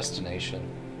to their destination.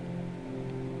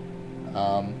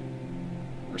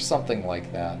 Or something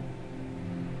like that.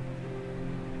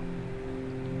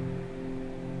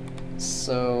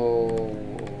 So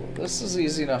this is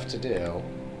easy enough to do,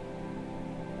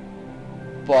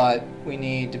 but we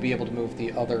need to be able to move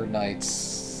the other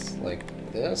knights like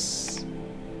this.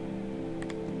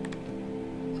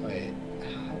 Wait,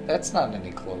 that's not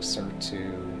any closer to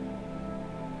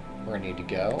where I need to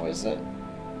go, is it?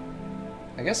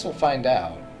 I guess we'll find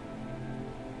out.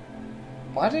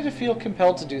 Why did I feel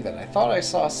compelled to do that? I thought I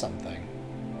saw something.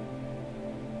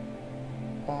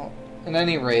 Well, at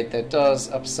any rate, that does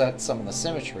upset some of the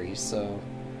symmetry, so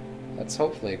that's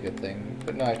hopefully a good thing.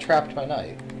 But no, I trapped my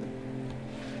knight.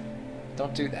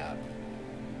 Don't do that.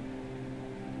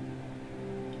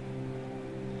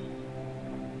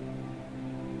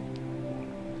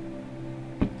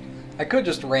 I could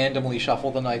just randomly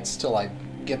shuffle the knights till I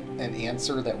get an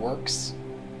answer that works,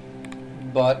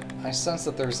 but I sense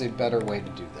that there's a better way to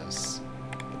do this.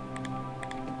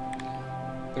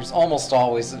 There's almost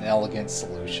always an elegant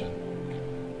solution.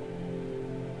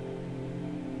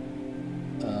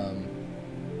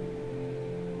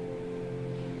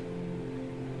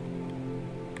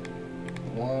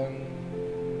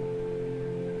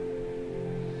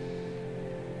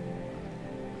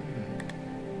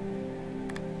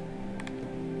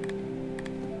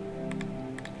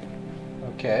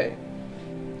 Okay,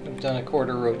 I've done a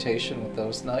quarter rotation with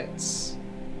those knights.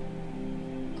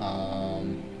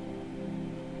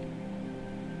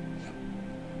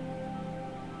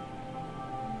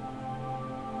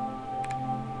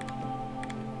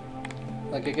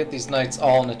 Like I get these knights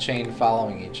all in a chain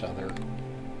following each other.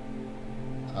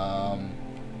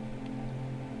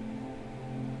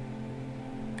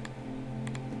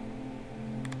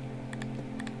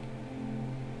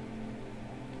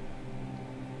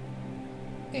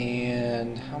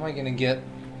 And how am I going to get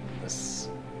this?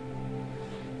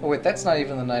 Oh wait, that's not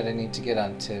even the knight I need to get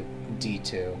onto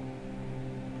D2.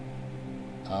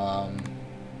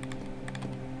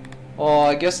 Well,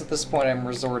 I guess at this point I'm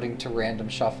resorting to random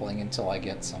shuffling until I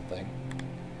get something,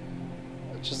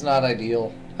 which is not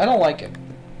ideal. I don't like it.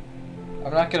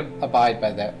 I'm not going to abide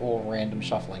by that whole random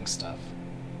shuffling stuff.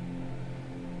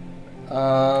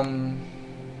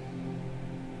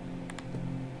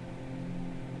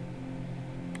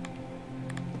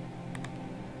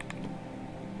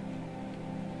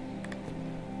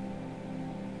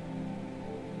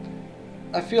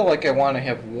 I feel like I want to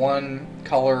have one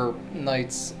color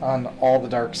knights on all the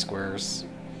dark squares,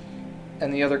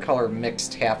 and the other color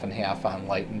mixed half and half on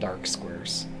light and dark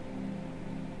squares.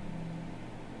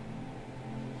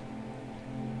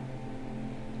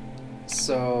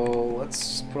 So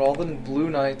let's put all the blue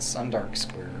knights on dark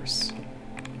squares.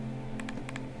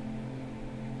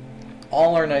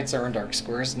 All our knights are in dark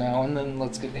squares now, and then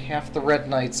let's get half the red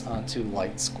knights onto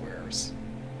light squares.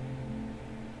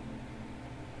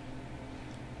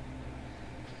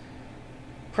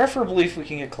 Preferably if we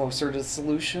can get closer to the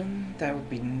solution, that would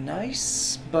be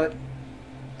nice, but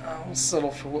we'll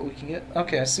settle for what we can get.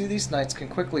 Okay, I see these knights can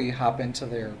quickly hop into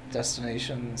their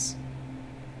destinations.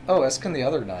 Oh, as can the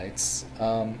other knights.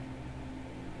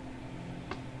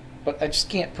 But I just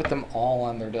can't put them all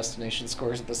on their destination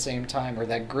scores at the same time, or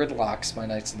that gridlocks my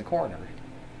knights in the corner.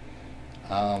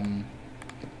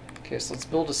 Okay, so let's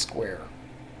build a square.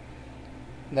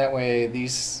 That way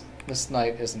this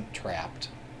knight isn't trapped.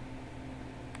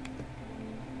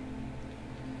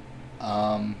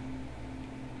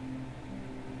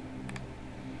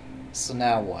 So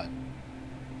now what?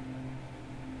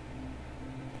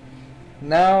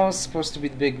 Now is supposed to be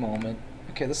the big moment.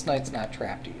 Okay, this knight's not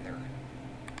trapped either.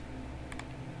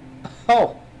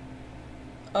 Oh!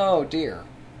 Oh dear.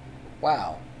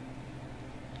 Wow.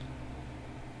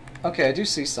 Okay, I do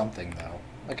see something though.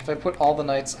 Like if I put all the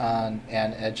knights on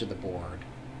an edge of the board,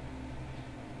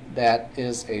 that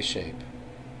is a shape.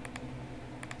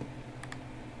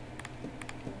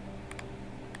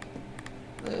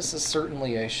 This is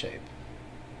certainly a shape.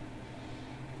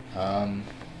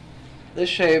 This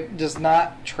shape does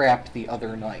not trap the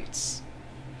other knights.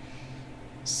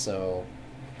 So,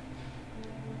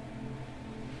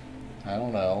 I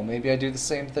don't know. Maybe I do the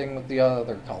same thing with the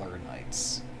other color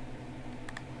knights.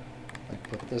 I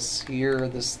put this here,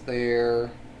 this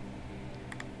there,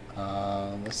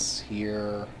 this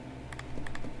here.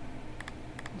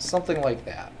 Something like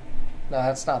that. Now,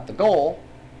 that's not the goal,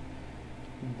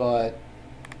 but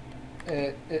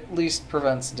it at least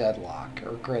prevents deadlock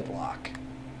or gridlock.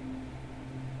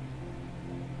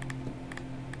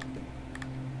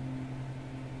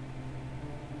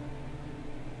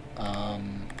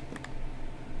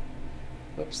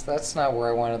 Oops, that's not where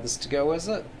I wanted this to go, is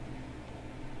it?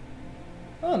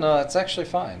 Oh no, that's actually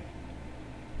fine.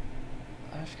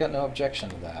 I've got no objection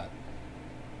to that.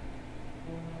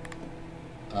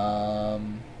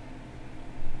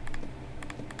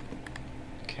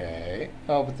 Okay.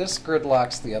 Oh, but this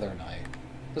gridlocks the other knight.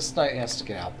 This knight has to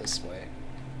get out this way.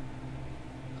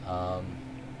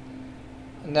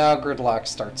 Now gridlock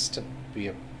starts to be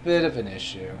a bit of an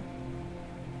issue.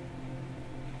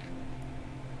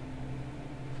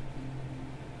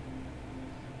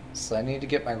 So I need to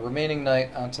get my remaining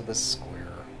knight onto this square.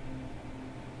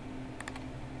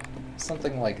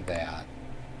 Something like that.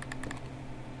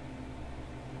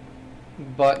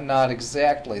 But not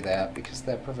exactly that, because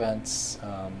that prevents...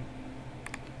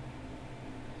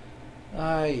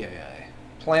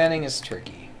 Planning is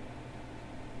tricky.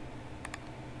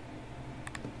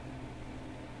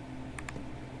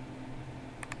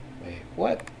 Wait,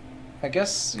 what? I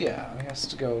guess, yeah, it has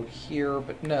to go here,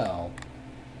 but no.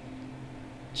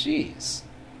 Jeez.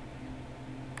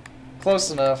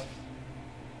 Close enough.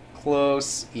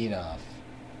 Close enough.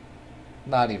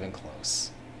 Not even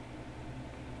close.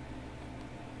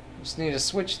 Just need to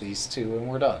switch these two and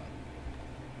we're done.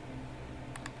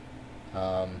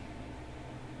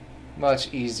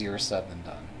 Much easier said than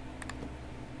done.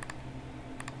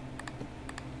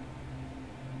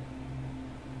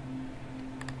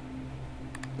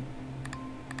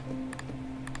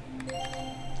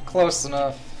 Close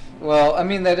enough. Well, I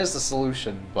mean, that is the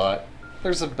solution, but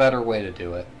there's a better way to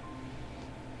do it.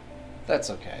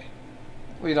 That's okay.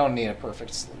 We don't need a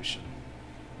perfect solution.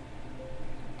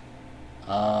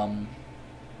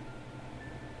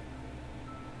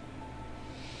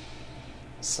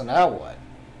 So now what?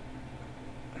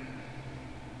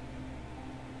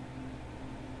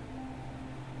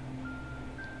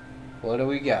 What do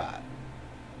we got?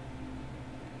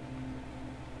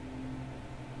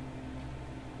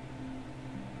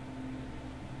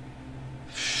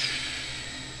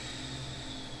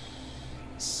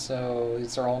 So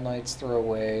these are all knights throw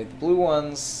away. The blue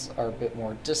ones are a bit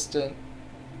more distant.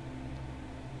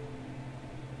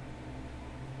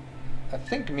 I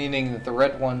think meaning that the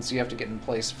red ones you have to get in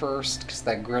place first, because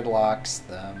that gridlocks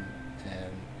them,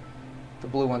 and the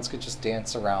blue ones could just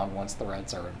dance around once the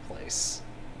reds are in place.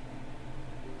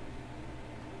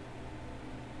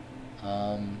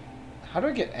 How do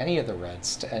I get any of the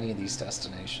reds to any of these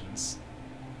destinations?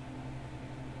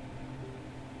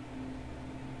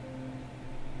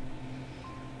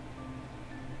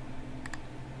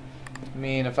 I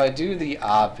mean, if I do the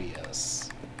obvious,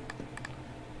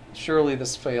 surely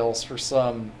this fails for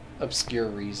some obscure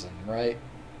reason, right?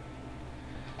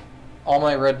 All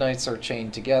my red knights are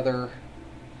chained together.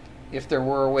 If there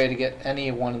were a way to get any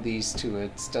one of these to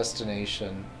its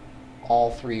destination,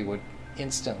 all three would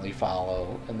instantly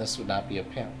follow, and this would not be a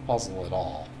puzzle at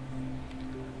all.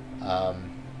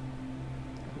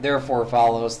 Therefore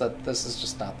follows that this is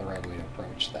just not the right way to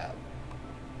approach that.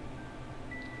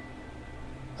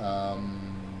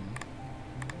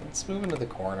 Let's move into the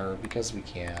corner because we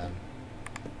can.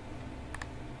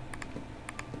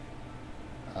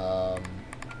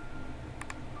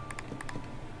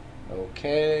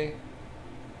 Okay.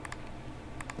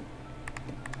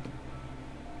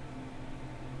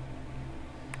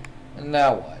 And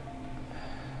now what?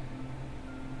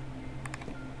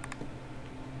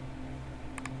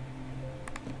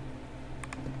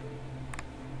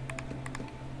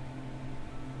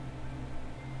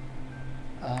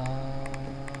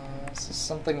 So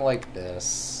something like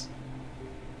this.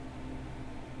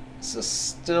 This is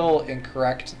still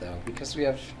incorrect though, because we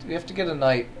have to get a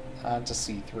knight onto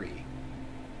c3.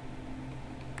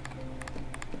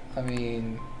 I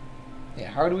mean, yeah,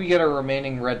 how do we get our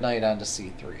remaining red knight onto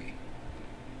c3?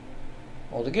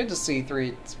 Well, to get to c3,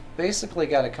 it's basically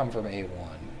got to come from a1.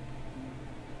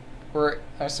 Or,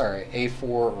 I'm sorry, a4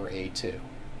 or a2.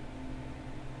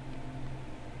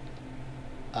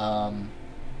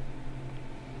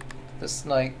 This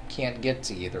knight can't get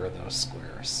to either of those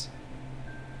squares.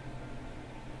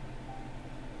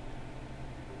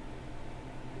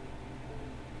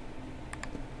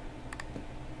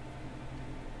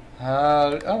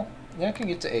 Oh, yeah, I can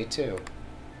get to A2.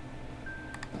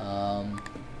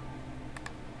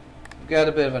 We've got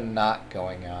a bit of a knot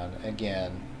going on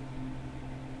again.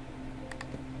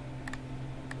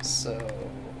 So...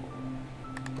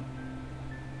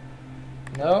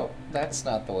 no, that's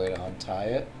not the way to untie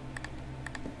it.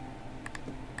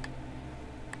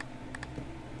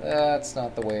 That's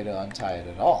not the way to untie it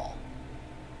at all.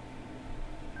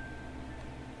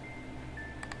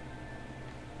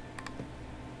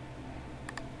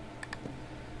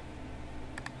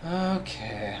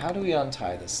 Okay, how do we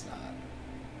untie this knot?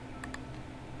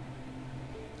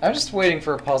 I'm just waiting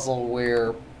for a puzzle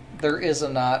where there is a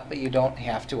knot, but you don't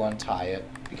have to untie it,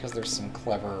 because there's some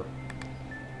clever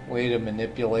way to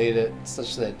manipulate it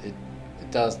such that it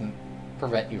doesn't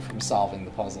prevent you from solving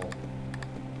the puzzle.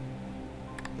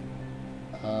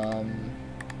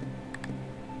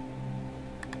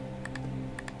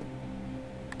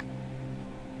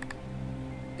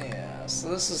 Yeah, so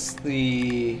this is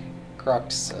the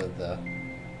crux of the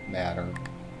matter.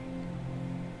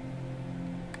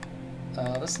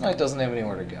 This knight doesn't have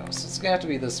anywhere to go, so it's going to have to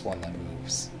be this one that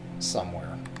moves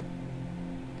somewhere.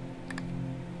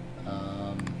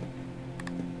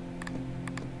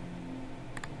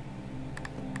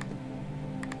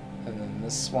 And then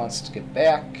this wants to get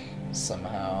back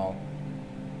somehow.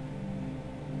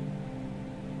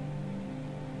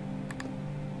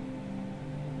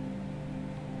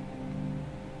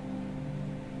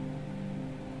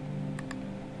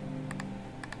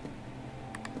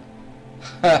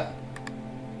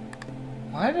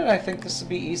 Why did I think this would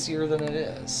be easier than it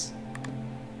is?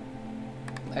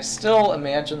 I still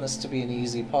imagine this to be an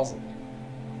easy puzzle.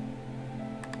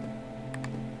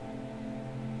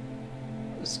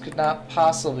 This could not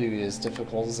possibly be as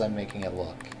difficult as I'm making it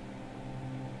look.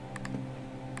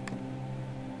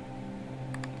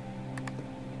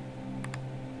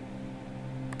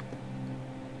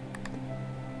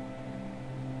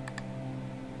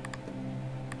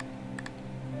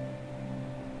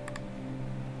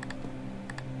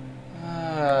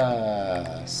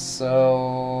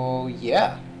 So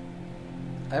yeah,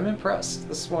 I'm impressed.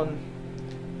 This one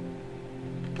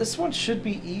should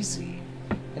be easy,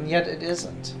 and yet it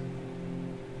isn't.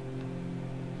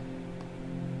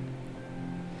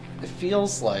 It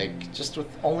feels like, just with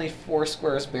only 4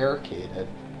 squares barricaded,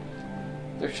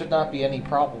 there should not be any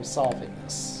problem solving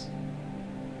this.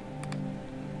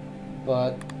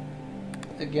 But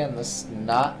again, this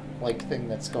knot-like thing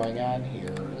that's going on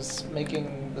here is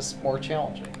making this more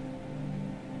challenging.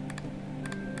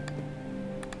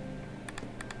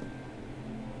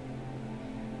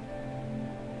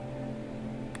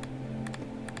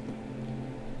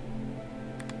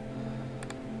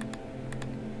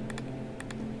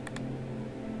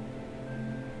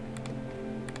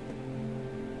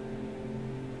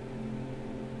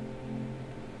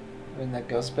 I mean, that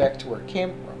goes back to where it came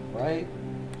from, right?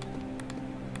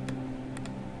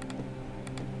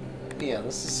 Yeah,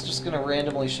 this is just going to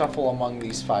randomly shuffle among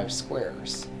these 5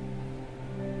 squares.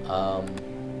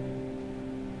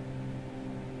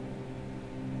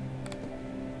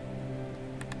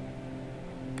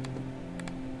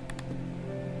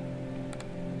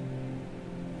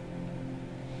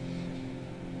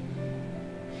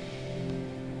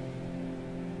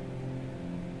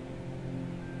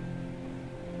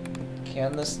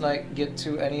 Can this knight get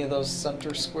to any of those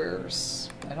center squares?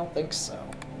 I don't think so.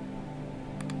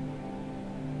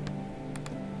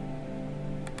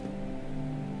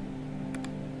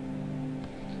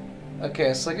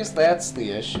 Okay, so I guess that's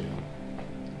the issue.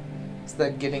 It's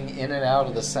that getting in and out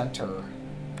of the center.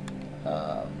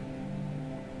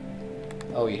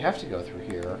 Oh, you have to go through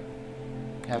here.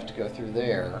 You have to go through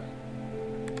there.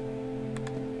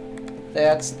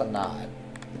 That's the knot.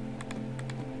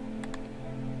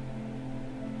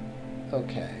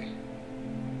 Okay.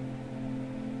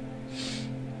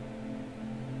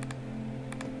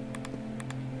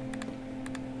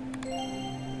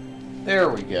 There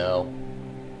we go.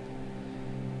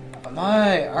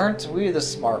 My, aren't we the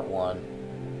smart one?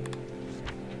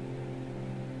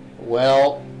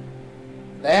 Well,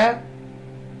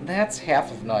 that's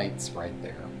half of knights right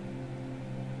there.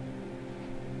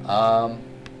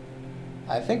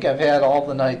 I think I've had all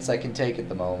the knights I can take at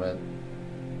the moment.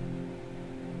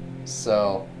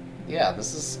 So, yeah,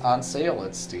 this is on sale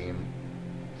at Steam.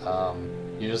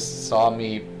 You just saw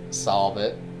me solve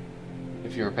it,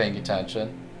 if you were paying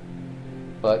attention.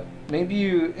 But maybe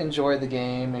you enjoy the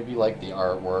game, maybe you like the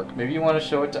artwork, maybe you want to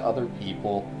show it to other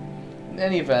people. In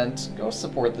any event, go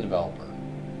support the developer.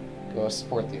 Go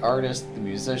support the artist, the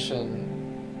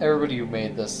musician, everybody who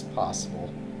made this possible.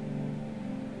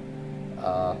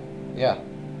 Yeah.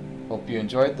 Hope you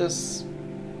enjoyed this.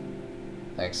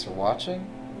 Thanks for watching.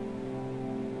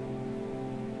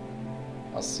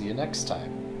 I'll see you next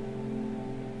time.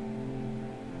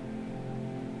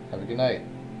 Have a good night.